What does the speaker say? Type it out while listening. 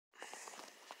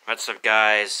What's up,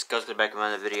 guys? Goes back to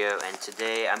another video, and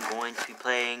today I'm going to be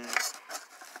playing,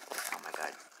 oh my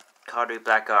god, Call of Duty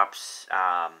Black Ops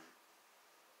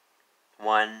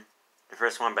 1, the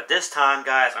first one, but this time,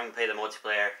 guys, I'm going to play the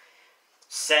multiplayer,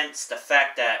 since the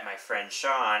fact that my friend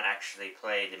Sean actually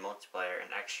played the multiplayer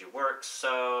and actually works,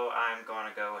 so I'm going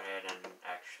to go ahead and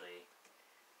actually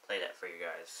play that for you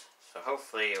guys. So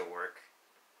hopefully it'll work.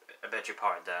 I bet you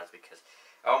probably does, because,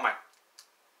 oh my,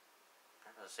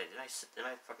 I was gonna say, did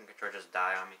my fucking controller just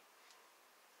die on me?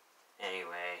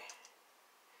 Anyway.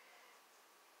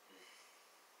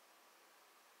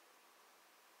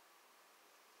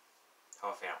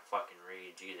 Hopefully I don't fucking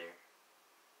rage either.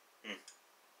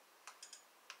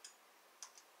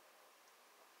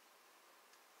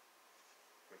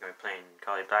 We're gonna be playing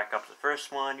Call of Duty Black Ops, the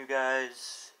first one, you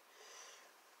guys.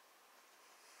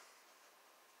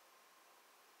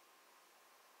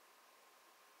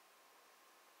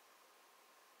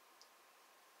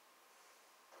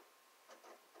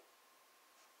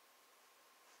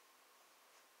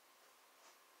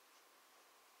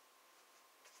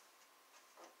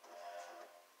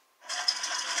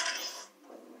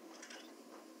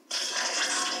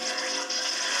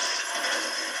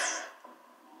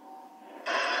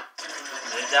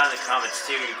 Down in the comments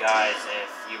too, you guys,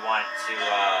 if you want to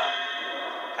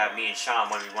have me and Sean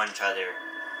 1v1 each other.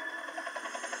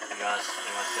 If you want to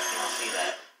see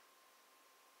that.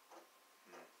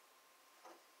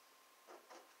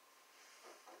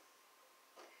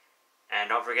 And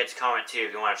don't forget to comment too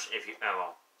if you want to,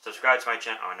 well, subscribe to my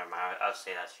channel. Oh, never mind, I'll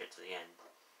say that shit to the end.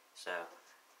 So,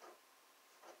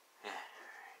 yeah.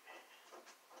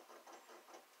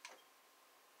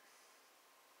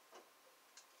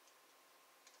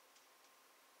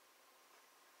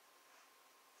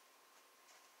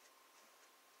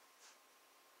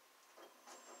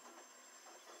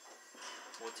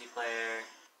 Multiplayer.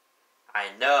 I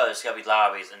know there's gonna be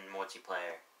lobbies in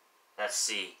multiplayer. Let's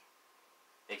see.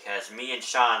 Because me and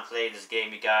Sean played this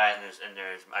game, you guys, and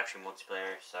there's actually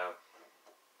multiplayer, so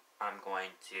I'm going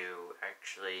to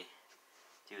actually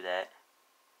do that.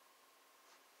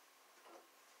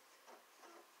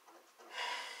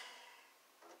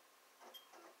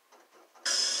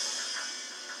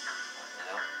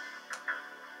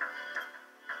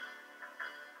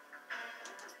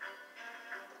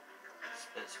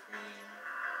 Split screen.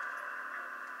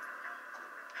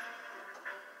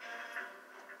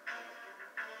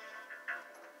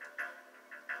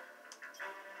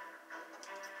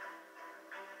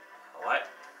 What?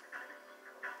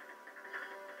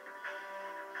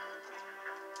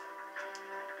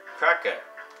 Cracker.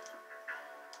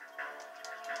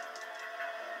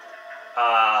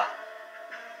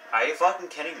 Are you fucking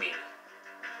kidding me?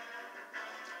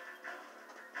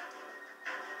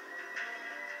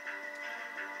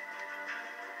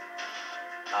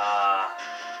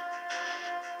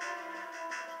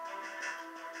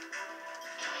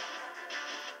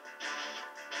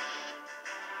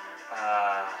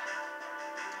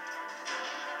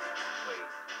 Wait.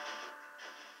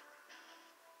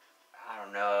 I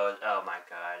don't know. Oh my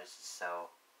god, this is so...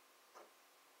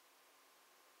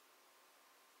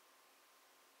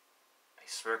 I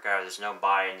swear to God, there's no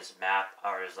buy in this map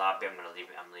or this lobby. I'm gonna leave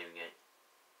it. I'm leaving it.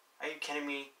 Are you kidding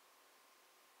me?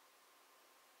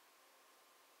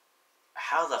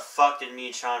 How the fuck did me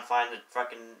and Sean find the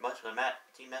fucking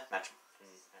team deathmatch?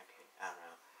 Okay, I don't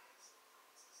know.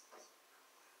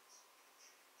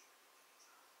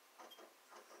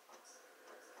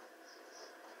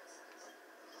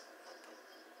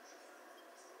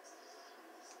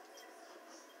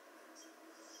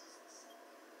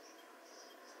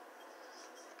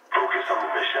 Focus on the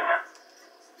mission.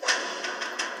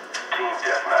 Team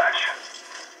deathmatch.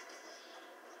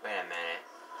 Wait a minute.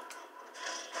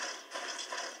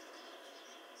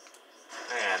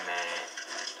 Wait a minute.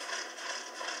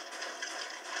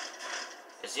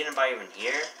 Is anybody even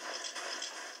here?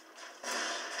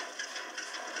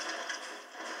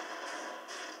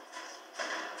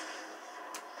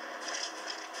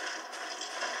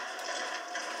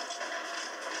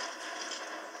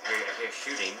 I hear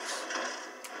shootings.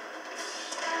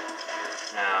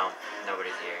 No,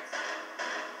 nobody's here.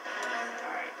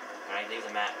 Alright, can I leave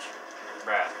the match?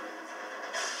 Bruh.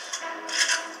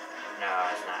 No,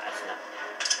 it's not.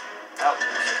 Oh.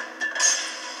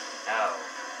 No.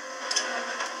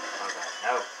 Oh god,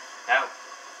 no. No.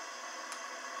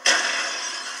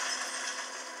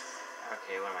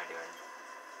 Okay, what am I doing?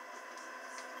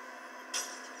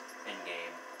 In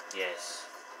game. Yes.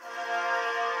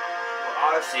 Well,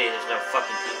 obviously there's no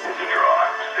fucking people here.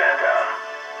 Stand down.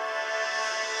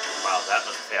 Wow, that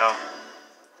doesn't fail.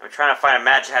 I'm trying to find a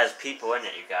match that has people in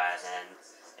it, you guys,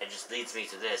 and it just leads me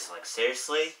to this. Like,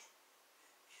 seriously?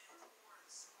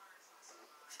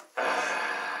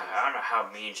 I don't know how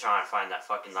me and Sean find that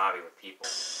fucking lobby with people.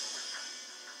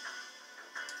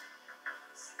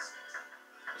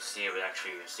 See if there's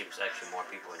actually more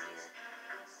people in here.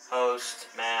 Host,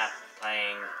 map,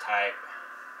 playing, type.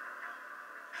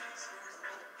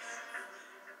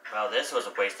 Well, this was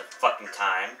a waste of fucking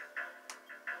time.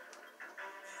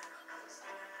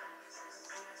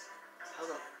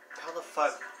 How the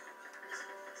fuck?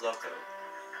 Loco.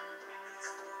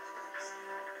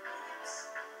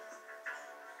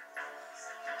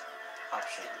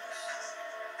 Options.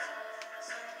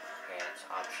 Okay, that's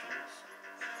options.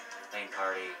 Main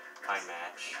party, find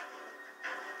match.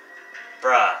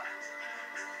 Bruh.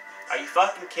 Are you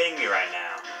fucking kidding me right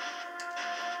now?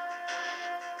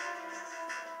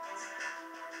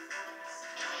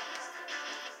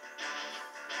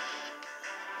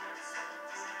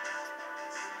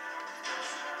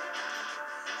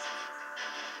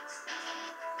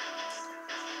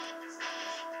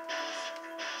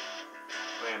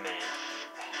 Wait a minute.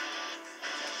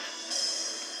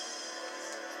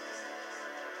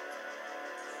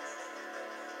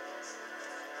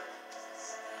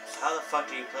 How the fuck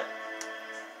do you play?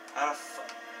 How the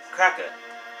fuck? Cracker.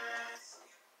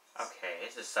 Okay,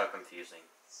 this is so confusing.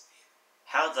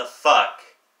 How the fuck?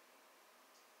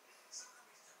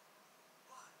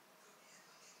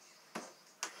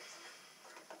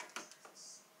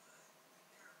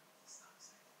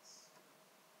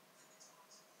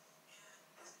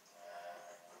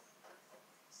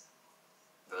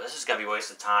 Bro, this is gonna be a waste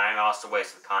of time, also a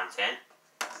waste of content.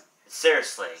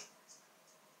 Seriously.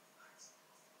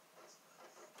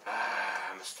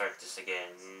 I'm gonna start this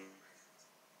again.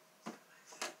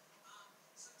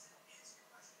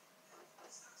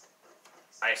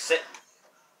 I sit.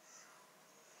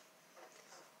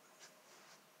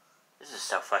 This is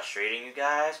so frustrating, you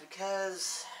guys,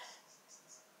 because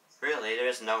really,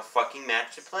 there's no fucking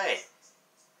match to play.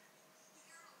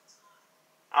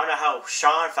 I don't know how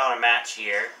Sean found a match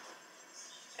here,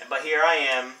 but here I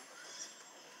am.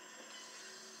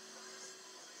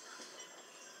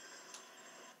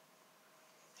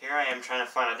 Here I am trying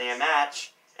to find a damn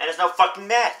match, and there's no fucking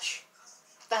match.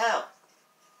 What the hell?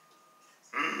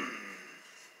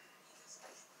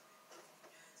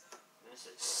 This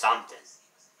is something.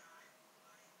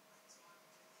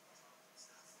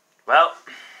 Well,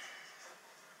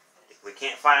 if we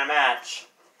can't find a match,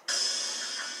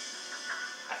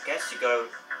 I guess you go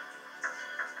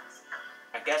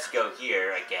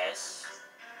here, I guess.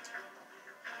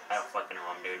 I don't fucking know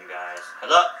what I'm doing, guys.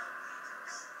 Hello?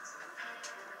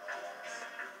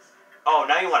 Oh,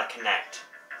 now you want to connect.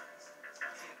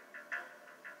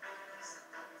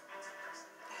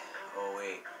 Oh,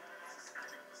 wait.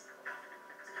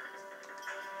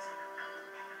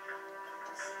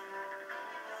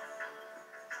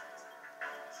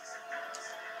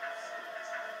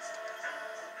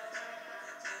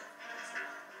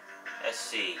 Let's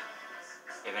see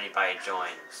if anybody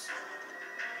joins.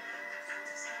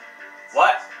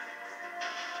 What?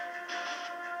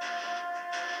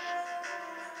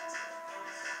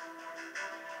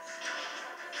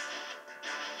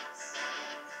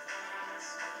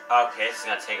 Okay, this is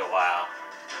gonna take a while.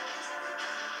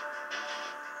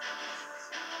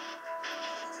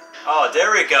 Oh,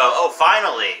 there we go. Oh,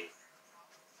 finally.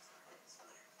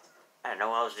 I didn't know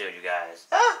what I was doing, you guys.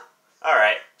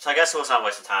 Alright, so I guess it was not a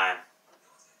waste of time.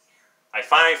 I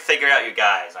finally figured out you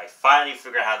guys. I finally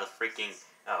figured out how the freaking...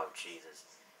 Oh, Jesus.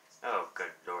 Oh,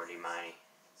 good lordy mighty.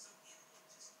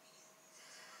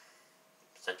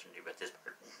 Such a new about this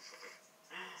part.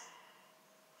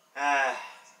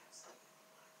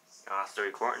 Still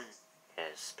recording?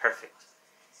 Yes, perfect.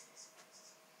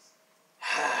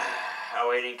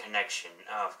 Awaiting connection.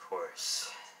 Oh, of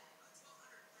course.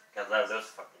 Gotta love those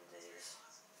fucking days.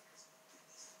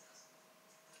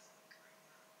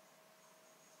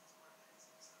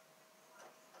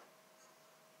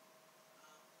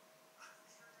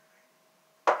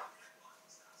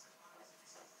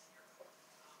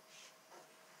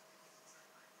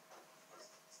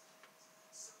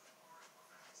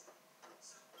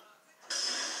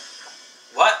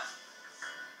 What?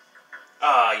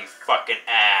 Oh, you fucking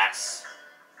ass.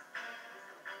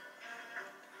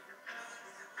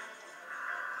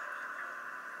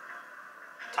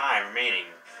 Time remaining.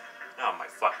 Oh my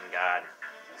fucking god.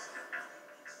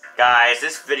 Guys,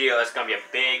 this video is gonna be a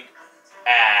big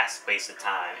ass waste of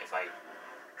time if I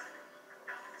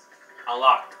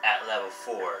unlocked at level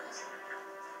 4.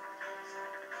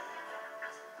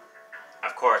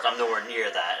 Of course, I'm nowhere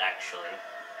near that actually.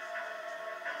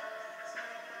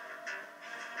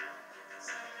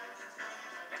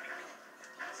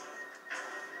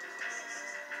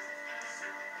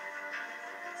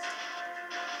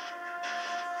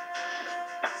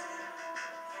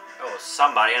 Oh,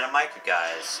 somebody on a mic, you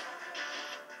guys.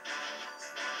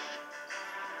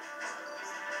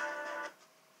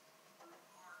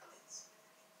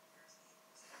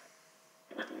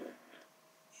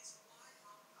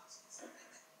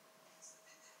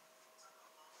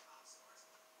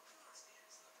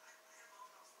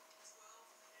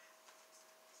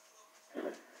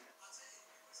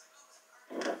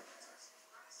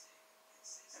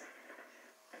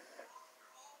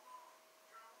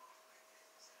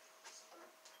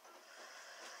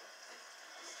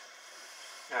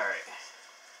 Alright.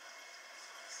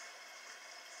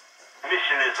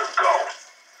 Mission is a go.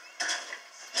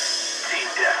 Team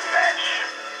deathmatch.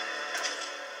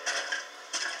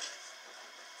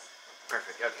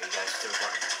 Perfect. Okay, you guys still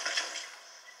recording.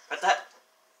 What the?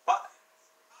 What?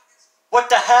 What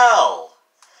the hell?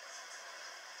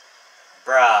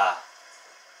 Bruh.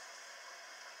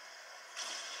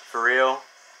 For real?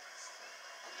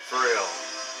 For real.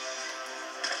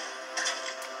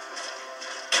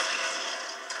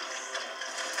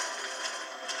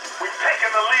 We've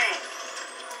taken the lead.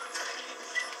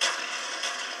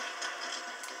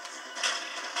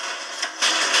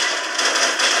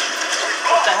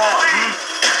 What the hell?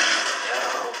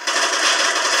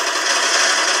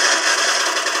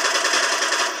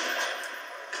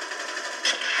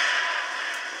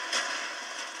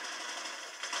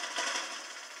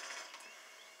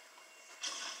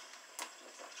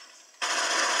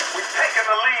 We've taken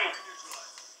the lead.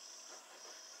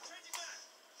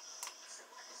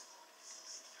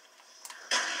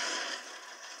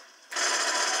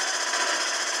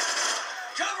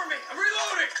 Cover me! I'm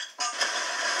reloading!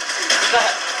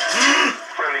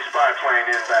 Friendly spy plane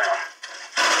inbound.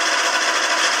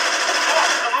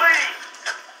 Lost the lead.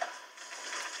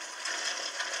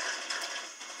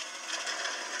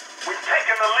 We've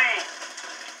taken the lead.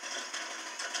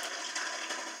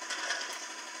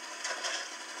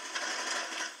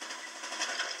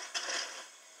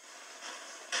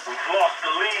 We've lost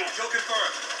the lead. Kill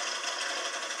confirmed.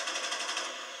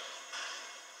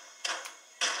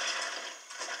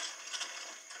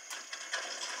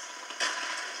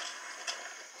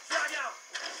 Frag out!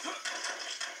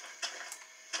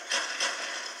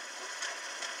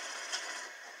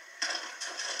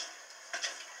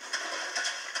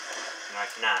 No, I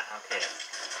cannot. Okay.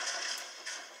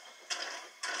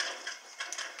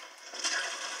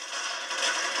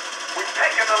 We've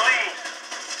taken the lead.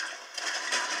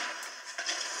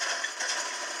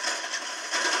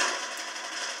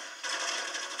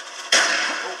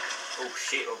 Oh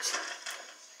shit. Oops.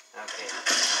 Okay.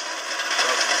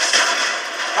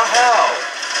 What the hell?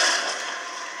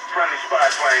 Friendly spy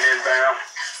plane inbound.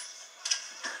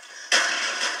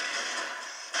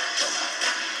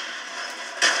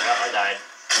 Oh, I died.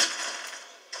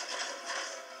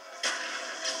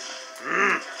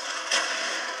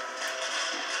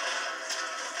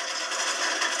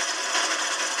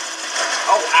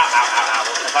 Oh, ow, ow, ow, ow.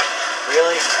 What the fuck?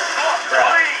 Really? Lost the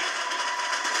Bruh. lead.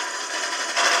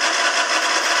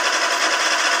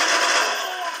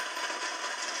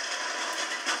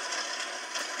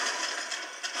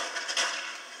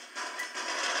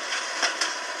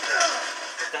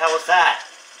 What the hell was that?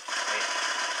 Wait.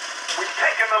 We've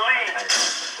taken the lead.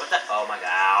 What the? Oh my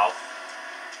god. Ow.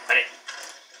 Wait.